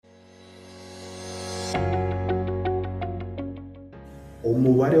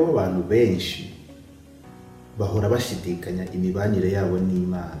Umubare w'abantu benshi bahora bashidikanya imibanire yabo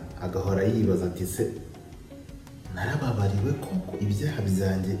n'Imana, agahora yibaza ati se narababariwe koko ibyaha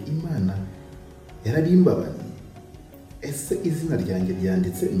byanjye Imana yarabimbabariye? Ese izina ryanjye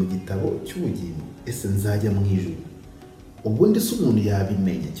ryanditse mu gitabo cy'ubugingo? Ese nzajya mu ijuru? Ubundi se umuntu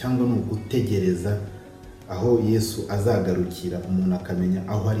yabimenya cyangwa ni ugutegereza aho Yesu azagarukira umuntu akamenya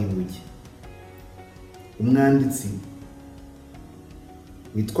aho ari bujye? Umwanditsi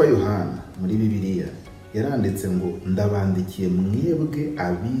witwa Yohana muri Bibiliya yaranditse ngo ndabandikiye mwebwe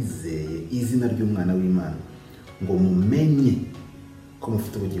abizeye izina ry'umwana w'Imana ngo mumenye ko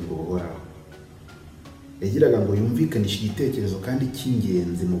mufite ubugingo buhoraho. Yagiraga ngo yumvikanishe igitekerezo kandi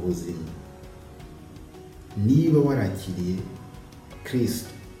cy'ingenzi mu buzima. Niba warakiriye Kristo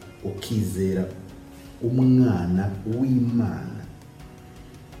ukizera umwana w'Imana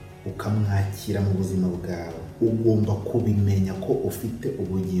ukamwakira mu buzima bwawe, ugomba kubimenya ko ufite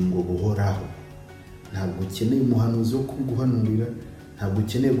ubugingo buhoraho. Ntabwo ukeneye umuhanuzi wo kubiguhanurira, ntabwo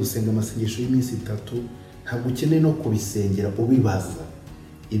ukeneye gusenga amasengesho y'iminsi 3, ntabwo ukeneye no kubisengera ubibaza.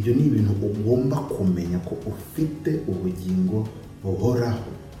 Ibyo ni ibintu ugomba kumenya ko ufite ubugingo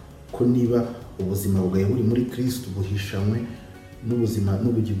buhoraho, ko niba ubuzima bwawe buri muri Kristo buhishanywe n'ubuzima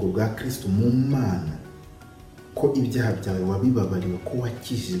n'ubugingo bwa Kristo mu Mana, ko ibyaha byawe wabibabariwe, ko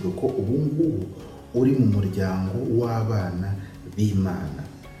wakijijwe, ko ubu ngubu uri mu muryango w'abana b'Imana.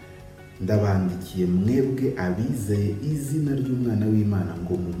 Ndabandikiye mwebwe abizeye izina ry'umwana w'Imana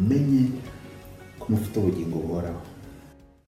ngo mumenye ko mufite ubugingo buhoraho.